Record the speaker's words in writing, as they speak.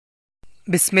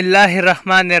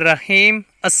बिस्मिल्लाहिर्रहमानिर्रहीम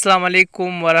अस्सलाम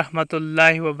वालेकुम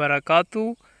वरहमतुल्लाहि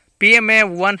वबरकातुहू PMA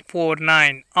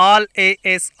 149 All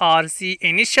ASRC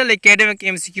Initial Academic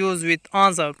MCQs with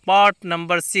Answer Part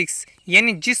number 6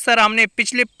 यानी जिस तरह हमने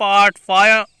पिछले पार्ट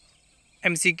 5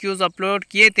 MCQs अपलोड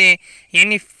किए थे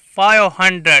यानी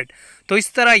 500, तो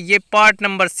इस तरह ये पार्ट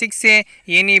नंबर 6 है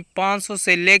यानी 500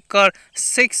 से लेकर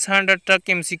 600 तक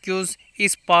MCQs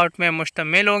इस पार्ट में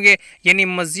मुश्तमिल होंगे। यानी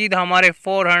मज़ीद हमारे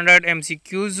 400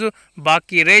 MCQs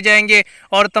बाकी रह जाएंगे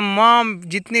और तमाम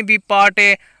जितने भी पार्ट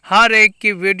है हर एक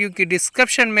की वीडियो की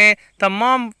डिस्क्रिप्शन में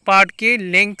तमाम पार्ट के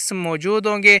लिंक्स मौजूद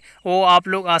होंगे, वो आप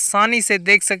लोग आसानी से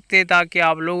देख सकते हैं ताकि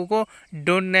आप लोगों को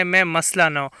ढूंढने में मसला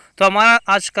ना हो। तो हमारा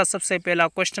आज का सबसे पहला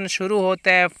क्वेश्चन शुरू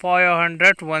होता है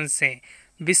 501 से।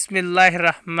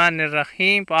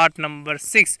 बिस्मिल्लाहिर्रहमानिर्रहीम part number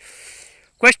 6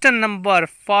 question number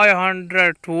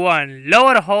 501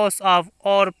 lower house of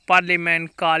और parliament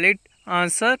call it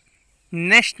answer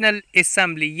national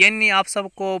assembly. यानी आप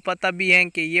सबको पता भी है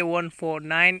कि ये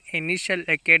 149 इनिशियल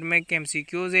एकेडमिक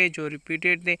MCQs है जो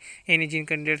रिपीटेड थे, यानी जिन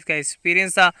कैंडिडेट्स का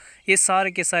एक्सपीरियंस था ये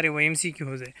सारे के सारे वो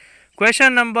MCQs है।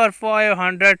 Question number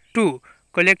 502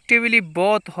 collectively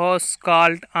both house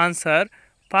called answer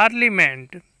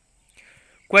parliament.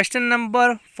 Question number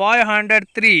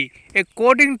 503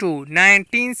 according to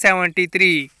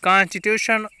 1973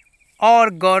 constitution or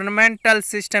governmental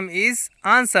system is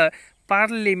answer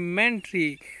parliamentary.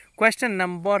 Question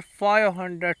number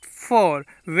 504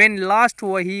 when last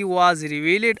wahi was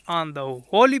revealed on the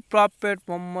holy prophet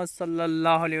Muhammad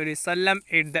sallallahu alaihi wasallam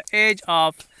at the age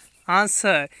of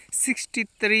answer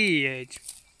 63 age.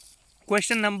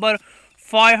 Question number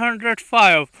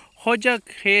 505 Hojak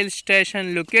Hill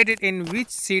Station located in which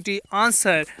city?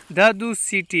 Answer Dadu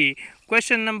city.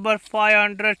 Question number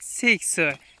 506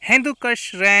 Hindu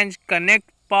Kush Range connect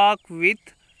Park with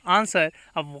answer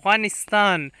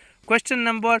Afghanistan. Question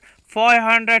number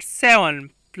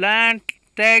 507 Plant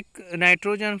take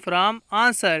nitrogen from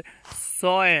answer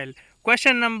soil.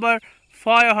 Question number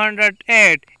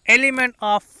 508 element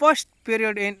of first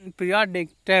period in periodic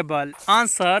table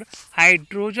answer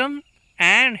hydrogen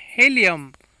and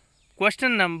helium.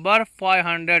 Question number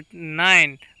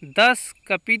 509 thus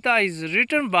Kapita is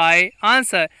written by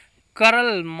answer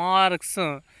Karl Marx.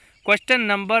 Question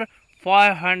number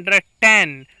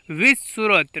 510 which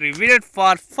surat revealed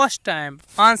for first time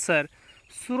answer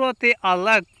Surat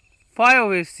Alaq 5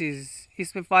 verses,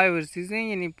 इसमें 5 verses हैं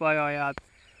यानी 5 आयात।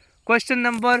 Question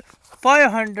number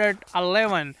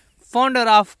 511 founder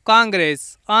of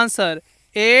Congress answer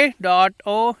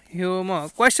A.O. Hume.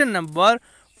 Question number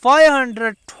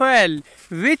 512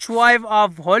 which wife of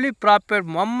Holy Prophet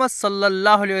Muhammad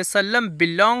sallallahu alaihi wasallam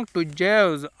belonged to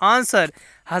Jews answer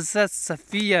Hazrat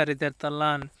Safiya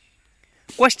radhiyallahu anha.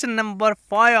 Question number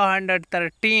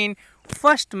 513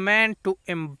 first man to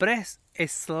embrace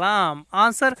Islam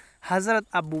answer Hazrat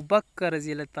Abu Bakr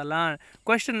radhiyallahu anhu.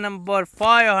 Question number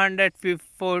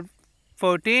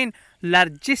 514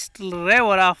 largest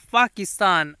river of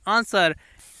Pakistan answer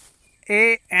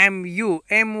AMU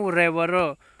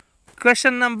river.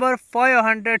 Question number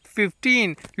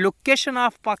 515 location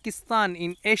of Pakistan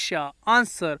in Asia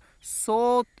answer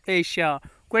South Asia.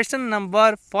 Question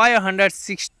number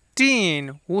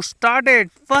 516 who started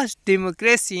first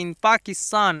democracy in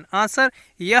Pakistan answer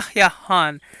Yahya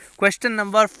Khan. Question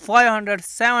number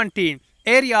 517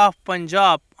 area of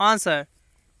Punjab answer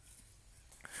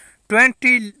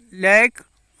 20 lakh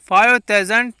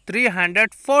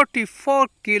 5344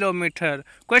 kilometer.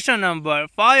 Question number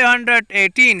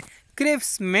 518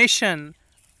 Cripps mission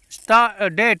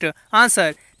date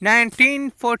answer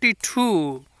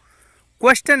 1942.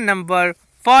 Question number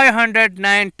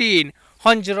 519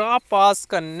 Hanjra Pass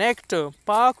connect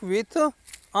Pak with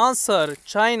answer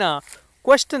China.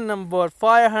 Question number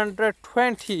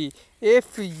 520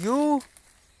 if u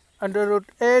under root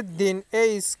a then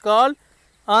a is called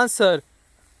answer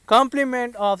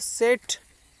complement of set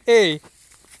A.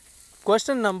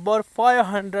 Question number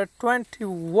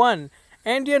 521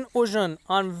 Indian Ocean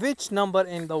on which number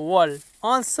in the world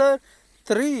answer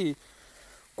 3.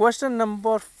 Question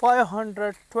number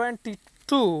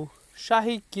 522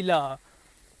 Shahi Kila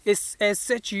is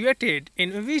situated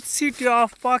in which city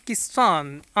of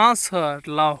Pakistan answer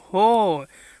Lahore.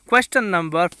 Question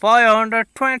number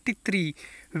 523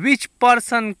 which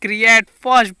person create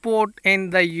first boat in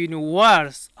the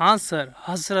universe answer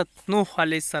Hazrat Nuh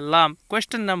alayhi salam.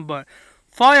 Question number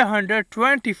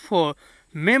 524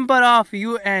 member of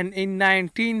UN in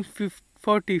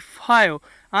 1945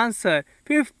 answer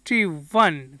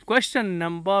 51. Question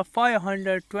number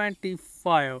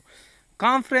 525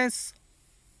 conference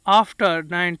after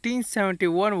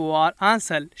 1971 war?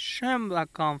 Answer, Shamla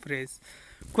Conference.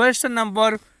 Question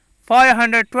number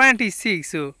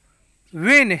 526.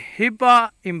 When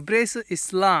Hibba embraced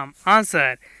Islam?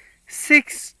 Answer,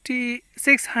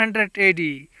 600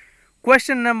 AD.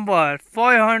 Question number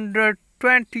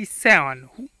 527.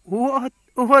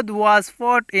 Uhud was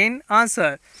fought in?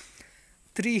 Answer,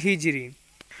 3 Hijri.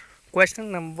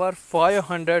 Question number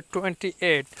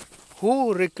 528.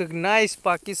 Who recognized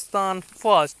Pakistan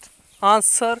first?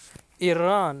 Answer,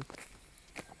 Iran.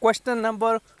 Question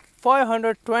number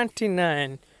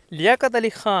 529. Liaquat Ali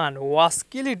Khan was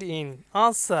killed in?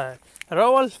 Answer,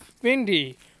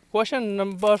 Rawalpindi. Question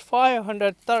number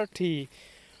 530.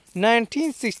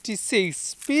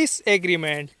 1966 peace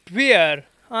agreement where?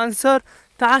 Answer,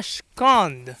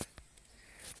 Tashkent.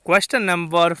 Question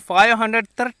number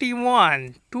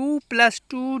 531. 2 plus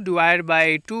 2 divided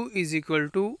by 2 is equal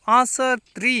to? Answer,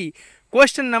 3.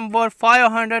 Question number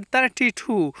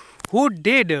 532. Who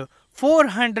did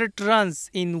 400 runs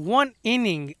in one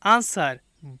inning? Answer,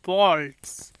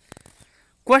 Bolts.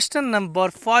 Question number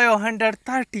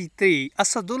 533.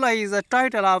 Asadullah is a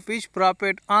title of which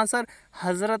prophet? Answer,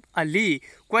 Hazrat Ali.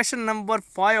 Question number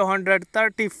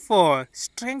 534.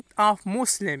 Strength of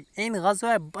Muslim in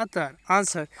Ghazwa Badr?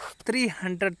 Answer,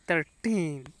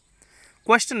 313.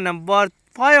 Question number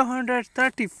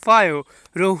 535.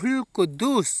 Ruhul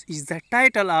Qudus is the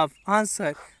title of?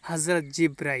 Answer, Hazrat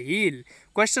Jibrail.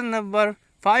 Question number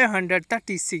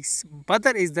 536.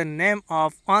 Badr is the name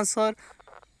of? Answer,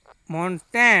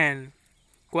 mountain.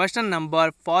 Question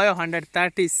number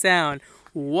 537.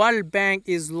 World Bank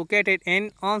is located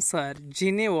in? Answer,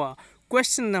 Geneva.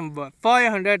 Question number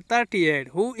 538.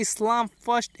 Who Islam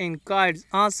first encouraged?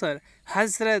 Answer,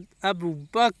 Hazrat Abu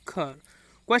Bakr.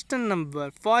 Question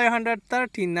number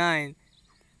 539.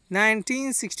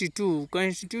 1962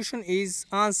 Constitution is?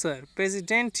 Answer,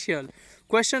 presidential.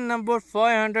 Question number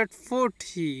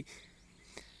 540.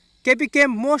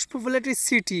 became most populated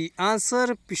city?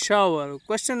 Answer, Peshawar.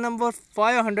 Question number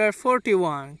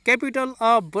 541. Capital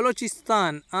of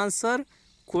Balochistan? Answer,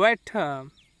 Quetta.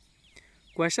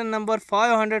 Question number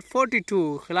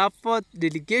 542. Khilafat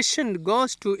delegation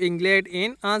goes to England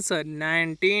in? Answer,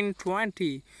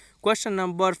 1920. Question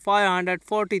number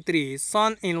 543.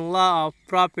 Son-in-law of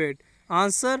Prophet?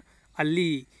 Answer,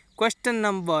 Ali. Question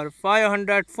number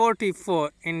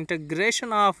 544.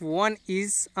 Integration of 1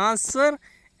 is? Answer,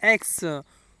 X.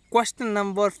 Question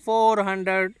number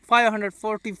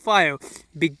 545.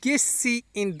 Biggest sea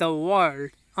in the world?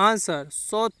 Answer,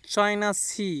 South China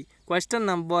Sea. Question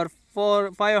number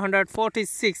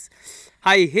 546.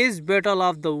 Highest battle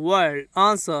of the world?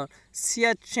 Answer,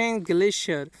 Siachen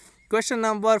Glacier. Question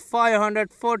number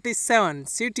 547.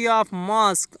 City of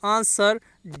Mosque? Answer,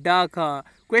 Dhaka.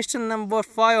 Question number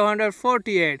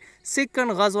 548.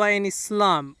 Second Ghazwa in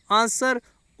Islam? Answer,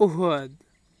 Uhud.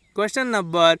 Question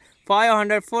number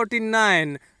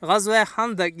 549. Ghazwa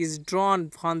Khandak is drawn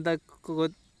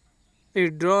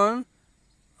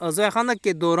ghज़वा खंदक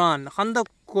के दौरान खंदक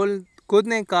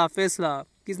खोदने का फैसला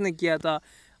किसने किया था?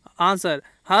 Answer,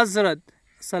 Hazrat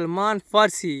Salman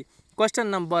Farsi. Question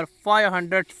number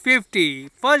 550.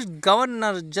 First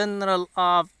governor general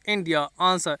of India?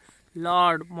 Answer,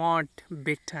 Lord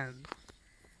Mountbatten.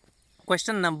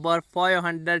 Question number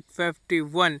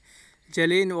 551.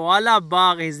 Jallianwala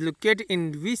Bagh is located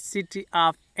in which city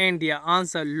of India?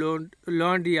 Answer,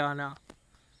 Ludhiana.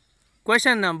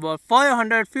 Question number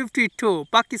 552.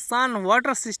 Pakistan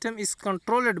water system is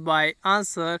controlled by?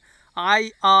 Answer,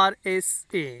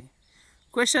 IRSA.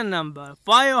 Question number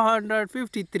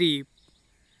 553.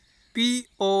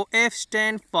 POF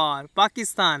stand for?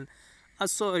 Pakistan.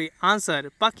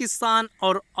 Answer, Pakistan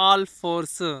or All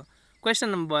Force.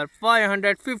 Question number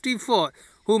 554.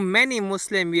 Who many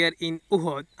Muslims were in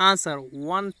Uhud? Answer,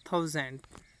 1000.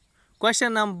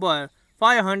 Question number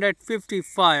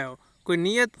 555.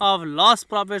 Kunyat of last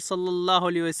Prophet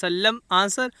sallallahu alaihi wasallam?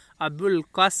 Answer, Abul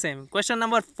Qasim. Question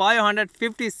number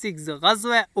 556.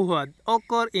 Ghazwa Uhud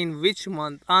occur in which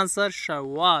month? Answer,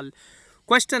 Shawwal.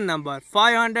 Question number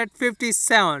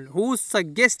 557. Who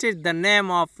suggested the name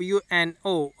of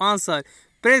UNO? Answer,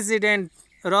 President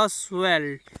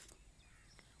Roosevelt.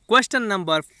 Question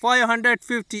number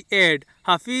 558.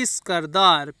 Hafiz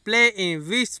Kardar play in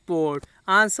which sport?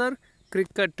 Answer,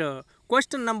 cricketer.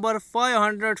 Question number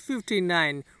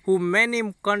 559. Who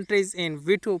many countries in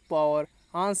veto power?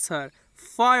 Answer,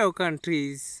 5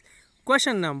 countries.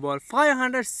 Question number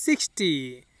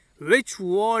 560. Which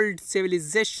world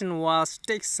civilization was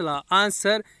Texla?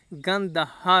 Answer,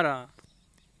 Gandhara.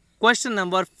 Question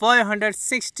number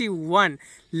 561.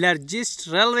 Largest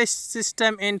railway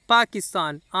system in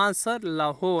Pakistan. Answer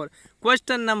Lahore.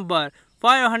 Question number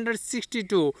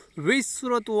 562. Which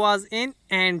surat was in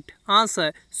Ant?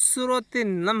 Answer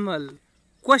Surat-e-Nahl.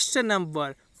 Question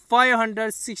number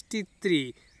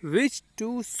 563. Which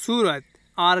two surat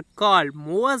are called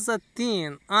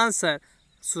Muwazzatin? Answer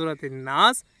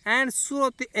Surat-e-Nas and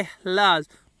Surat-e-Ikhlas.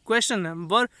 Question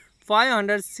number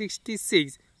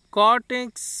 566.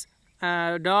 Cortex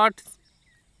dot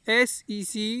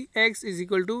SECX is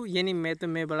equal to, यानी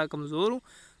मैं बड़ा कमज़ोर हूँ,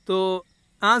 तो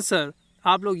answer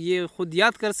आप लोग ये ख़ुद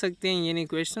याद कर सकते हैं, यानी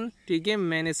क्वेश्चन, ठीक है,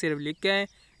 मैंने सिर्फ लिखा है,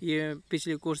 ये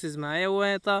पिछले कोर्सेज में आया हुआ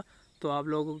है था, तो आप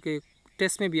लोगों के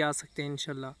टेस्ट में भी आ सकते हैं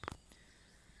इंशाल्लाह।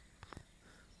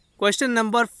 Question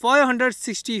number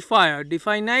 565.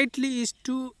 Definitely is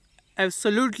to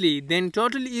absolutely, then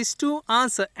totally is to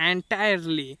answer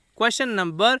entirely. Question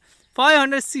number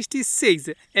 566.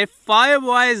 If 5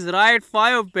 boys write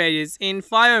 5 pages in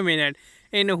 5 minutes,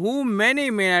 in how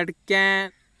many minutes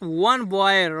can one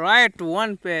boy write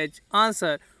 1 page?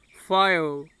 Answer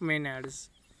 5 minutes.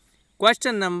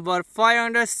 Question number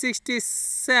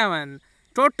 567.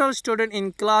 Total students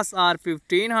in class are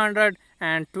 1500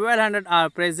 and 1200 are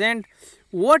present.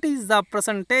 What is the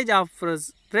percentage of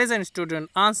present student?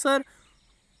 Answer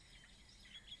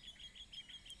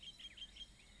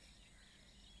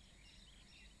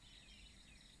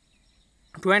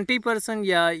 20%,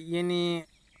 या यानी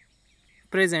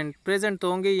present तो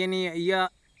होंगे, यानी या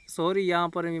sorry यहाँ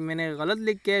पर मैंने गलत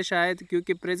लिख के है शायद,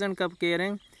 क्योंकि प्रेजेंट कब कह रहे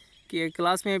हैं कि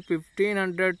क्लास में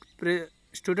 1500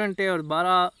 स्टूडेंट है और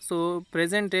 1200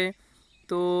 प्रेजेंट है,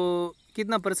 तो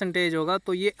कितना परसेंटेज होगा?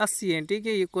 तो ये 80 है, ठीक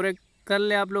है, ये करेक्ट कर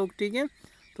ले आप लोग, ठीक है,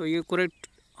 तो ये करेक्ट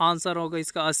आंसर होगा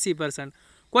इसका 80%।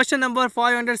 Question number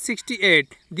 568.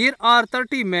 There are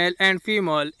 30 male and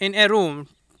female in A room,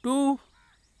 2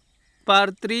 per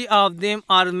 3 of them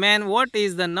are men. What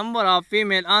is the number of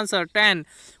female? Answer 10.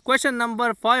 Question number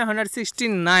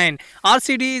 569.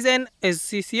 RCD is an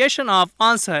association of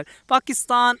answer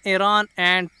Pakistan, Iran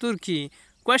and Turkey.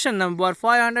 Question number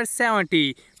 570.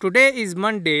 Today is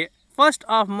Monday, 1st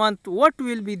of month. What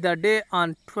will be the day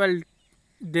on 12th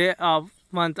day of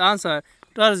month? Answer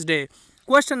Thursday.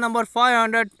 Question number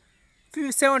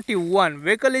 571.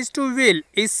 Vehicle is to wheel,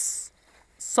 is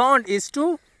sound is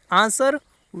to answer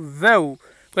wow.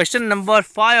 Question number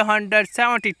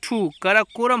 572.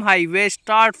 Karakoram highway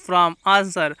start from?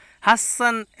 Answer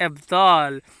Hassan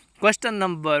Abdal. Question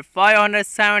number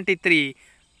 573.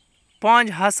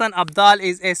 Ponj Hassan Abdal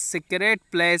is a secret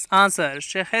place. Answer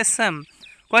Sheikh Hassan.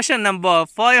 Question number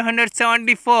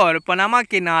 574. Panama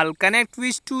Canal connect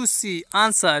which two sea?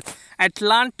 Answer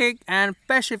Atlantic and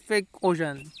Pacific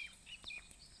Ocean.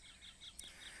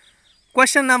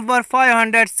 Question number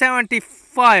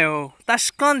 575.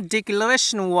 Tashkent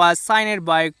Declaration was signed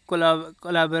by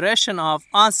collaboration of?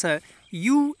 Answer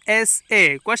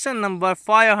USA. Question number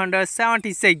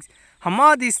 576.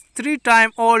 Hamad is 3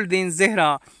 times older than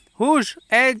Zehra, whose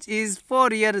age is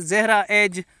 4 years. Zehra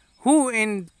age who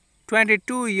in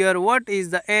 22 years. What is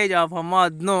the age of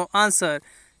Hamad? No. Answer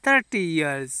 30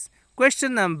 years.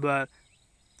 Question number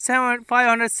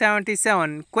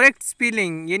 577. Correct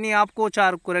spelling, यानी आपको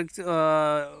 4 correct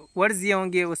words दिए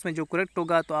होंगे, उसमें जो correct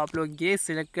होगा तो आप लोग ये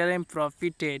सिलेक्ट करें,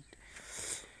 प्रॉफिटेड।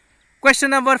 Question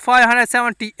number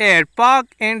 578. पाक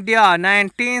India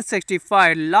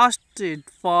 1965 lasted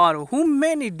for who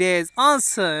many days?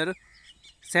 Answer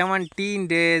 17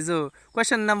 days.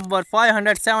 Question number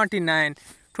 579.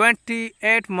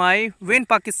 28 May when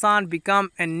Pakistan become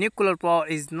a nuclear power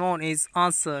is known as?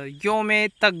 Answer Yom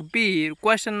Takbir.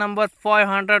 Question number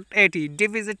 580.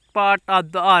 Deepest part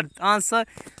of the earth? Answer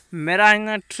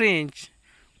Mariana Trench.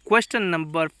 Question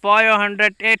number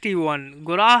 581.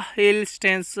 Gora Hill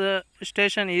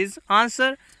station is?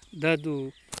 Answer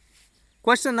Dadu.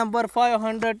 Question number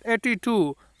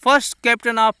 582. First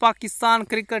captain of Pakistan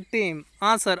cricket team?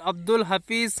 Answer Abdul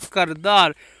Hafiz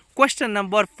Kardar. Question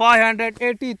number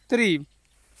 583.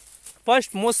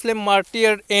 First Muslim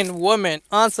martyr in women?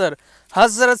 Answer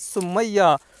Hazrat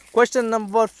Sumayya. Question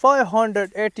number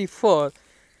 584.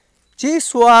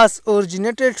 Cheese was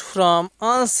originated from?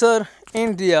 Answer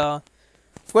India.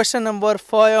 Question number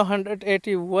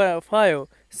 585.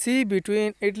 Sea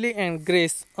between Italy and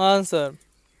Greece? Answer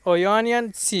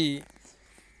Ionian Sea.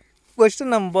 Question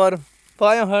number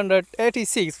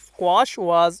 586. Squash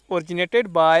was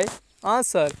originated by?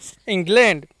 Answer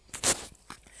England.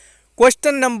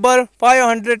 Question number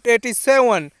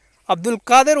 587. Abdul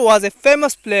Qadir was a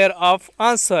famous player of?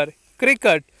 Answer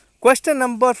cricket. Question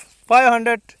number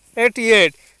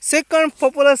 588. Second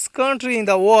populous country in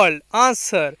the world?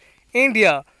 Answer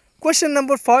India. Question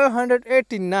number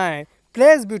 589.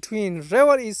 Place between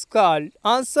river is called.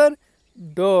 Answer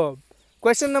Doab.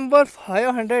 Question number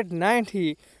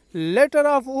 590. Letter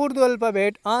of Urdu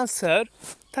alphabet. Answer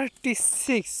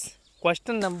 36.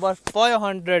 Question number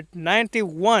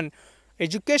 591.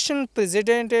 Education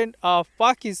President of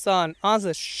Pakistan.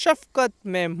 Answer Shafqat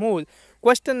Mahmood.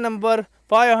 Question number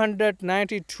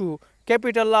 592.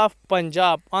 Capital of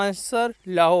Punjab. Answer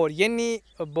Lahore. यानी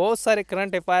बहुत सारे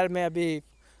current affair में अभी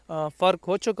फ़र्क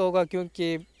हो चुका होगा,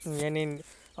 क्योंकि यानी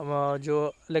जो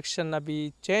इलेक्शन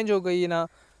अभी चेंज हो गई ना,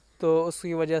 तो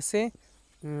उसकी वजह से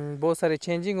बहुत सारे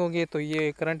चेंजिंग होंगे. तो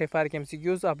ये करंट अफेयर के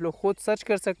एमसीक्यूज़ आप लोग खुद सर्च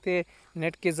कर सकते हैं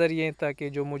नेट के ज़रिए, ताकि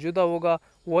जो मौजूदा होगा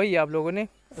वही आप लोगों ने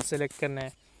सेलेक्ट करना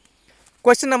है.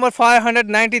 Question number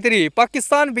 593.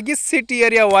 Pakistan biggest city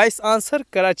area wise. Answer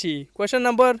Karachi. Question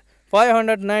number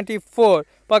 594.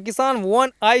 Pakistan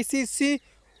won ICC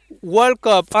World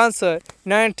Cup. Answer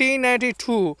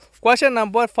 1992. Question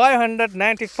number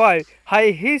 595.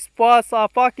 Highest pass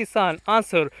of Pakistan.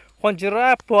 Answer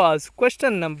Punjab Pass.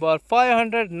 Question number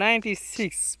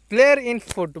 596. Player in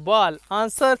football.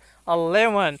 Answer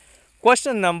 11.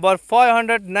 Question number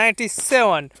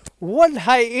 597. World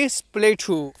highest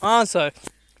plateau. Answer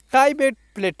Tibet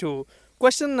Plateau.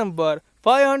 Question number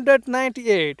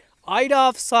 598. Ida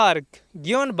of Asrc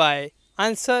given by.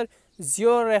 Answer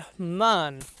Ziaur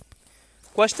Rahman.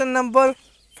 Question number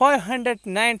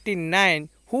 599.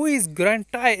 Who is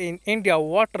guarantor in India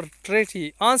Water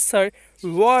Treaty? Answer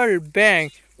World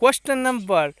Bank. Question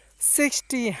number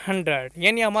 60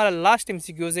 यानी हमारा last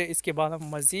MCQs है. इसके बाद हम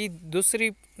मज़ीद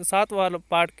दूसरी 7 वाला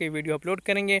part के वीडियो अपलोड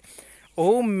करेंगे.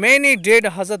 ओ मैनी डेड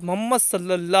हज़रत मोहम्मद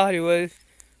सल्लल्लाहु अलैहि वसल्लम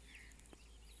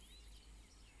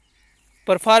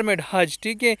परफॉर्मेड हज.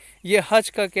 ठीक है, ये हज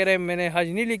का कह रहे हैं, मैंने हज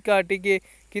नहीं लिखा. ठीक है,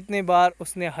 कितने बार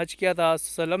उसने हज किया था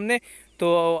सल्लम ने,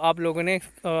 तो आप लोगों ने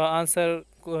आंसर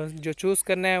जो चूज़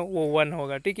करना है वो 1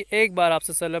 होगा. ठीक है, एक बार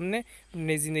आपसे सल्लम ने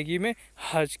अपनी ज़िंदगी में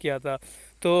हज किया था.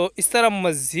 तो इस तरह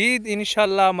मज़ीद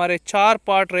इंशाल्लाह हमारे 4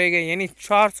 पार्ट रह गए, यानी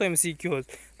 400 एमसीक्यूज़.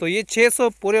 तो ये 600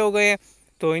 पूरे हो गए हैं.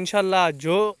 तो इंशाल्लाह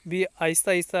जो भी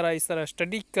आहिस्ता इस तरह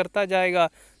स्टडी करता जाएगा,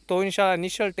 तो इंशाल्लाह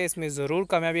इनिशियल टेस्ट में ज़रूर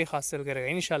कामयाबी हासिल करेगा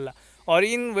इंशाल्लाह. और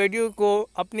इन वीडियो को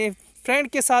अपने फ्रेंड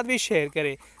के साथ भी शेयर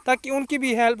करें, ताकि उनकी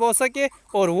भी हेल्प हो सके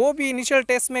और वो भी इनिशियल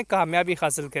टेस्ट में कामयाबी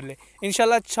हासिल कर ले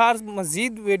इंशाल्लाह. 4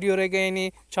 मज़ीद वीडियो रह गए,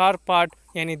 यानी 4 पार्ट,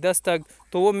 यानी 10 तक.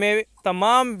 तो वो मैं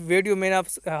तमाम वीडियो, मैंने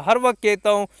हर वक्त कहता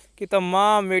हूँ कि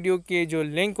तमाम वीडियो के जो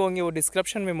लिंक होंगे वो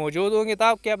डिस्क्रिप्शन में मौजूद होंगे,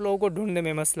 ताकि आप लोगों को ढूंढने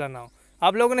में मसला ना हो.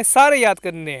 आप लोगों ने सारे याद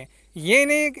करने हैं. ये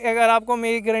नहीं, अगर आपको मैं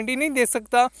ये गारंटी नहीं दे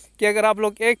सकता कि अगर आप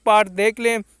लोग एक पार्ट देख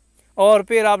लें और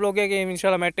फिर आप लोग कहें कि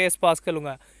इंशाल्लाह मैं टेस्ट पास कर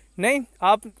लूँगा. नहीं,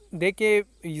 आप देखिए,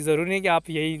 ज़रूरी नहीं कि आप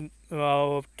यही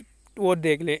वो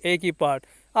देख लें एक ही पार्ट.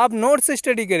 आप नोट से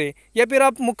स्टडी करें, या फिर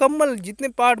आप मुकम्मल जितने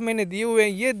पार्ट मैंने दिए हुए हैं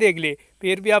ये देख ले,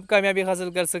 फिर भी आप कामयाबी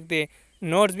हासिल कर सकते हैं.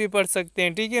 नोट्स भी पढ़ सकते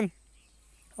हैं. ठीक है,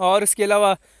 और इसके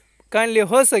अलावा काइंडली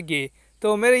हो सके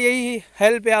तो मेरे यही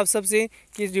हेल्प है आप सबसे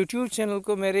कि यूट्यूब चैनल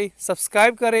को मेरे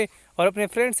सब्सक्राइब करें और अपने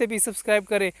फ्रेंड से भी सब्सक्राइब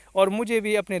करें और मुझे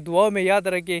भी अपने दुआओं में याद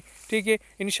रखें. ठीक है,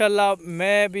 इंशाल्लाह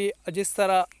मैं भी जिस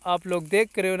तरह आप लोग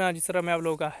देख रहे हो ना, जिस तरह मैं आप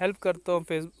लोगों का हेल्प करता हूँ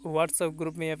व्हाट्सएप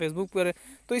ग्रुप में या फेसबुक पर,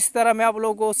 तो इस तरह मैं आप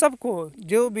लोगों को सबको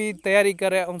जो भी तैयारी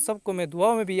कर रहे हैं उन सबको मैं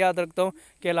दुआओं में भी याद रखता हूँ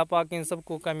कि अल्लाह पाक इन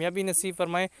सबको कामयाबी नसीब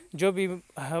फरमाए. जो भी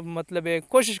मतलब है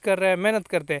कोशिश कर रहे हैं, मेहनत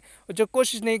करते हैं, और जो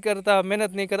कोशिश नहीं करता,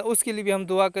 मेहनत नहीं करता, उसके लिए भी हम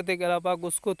दुआ करते हैं कि अल्लाह पाक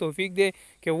उसको तौफीक दे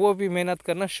कि वो भी मेहनत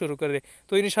करना शुरू कर दे.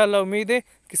 तो इंशाल्लाह उम्मीद है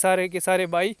कि सारे के सारे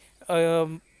भाई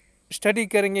स्टडी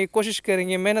करेंगे, कोशिश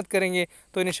करेंगे, मेहनत करेंगे,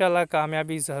 तो इंशाल्लाह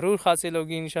कामयाबी ज़रूर हासिल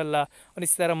होगी इंशाल्लाह. और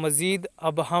इस तरह मज़ीद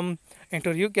अब हम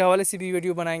इंटरव्यू के हवाले से भी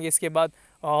वीडियो बनाएंगे इसके बाद,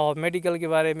 और मेडिकल के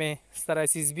बारे में, इस तरह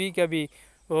SSB का भी,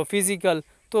 फ़िज़िकल.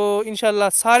 तो इंशाल्लाह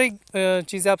सारी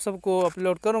चीज़ें आप सबको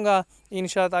अपलोड करूँगा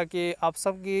इंशाल्लाह, ताकि आप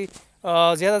सबकी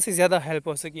ज़्यादा से ज़्यादा हेल्प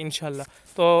हो सके इंशाल्लाह.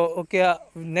 तो ओके,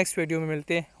 नेक्स्ट वीडियो में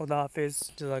मिलते हैं. खुदा हाफिज़,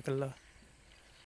 जज़ाकल्लाह.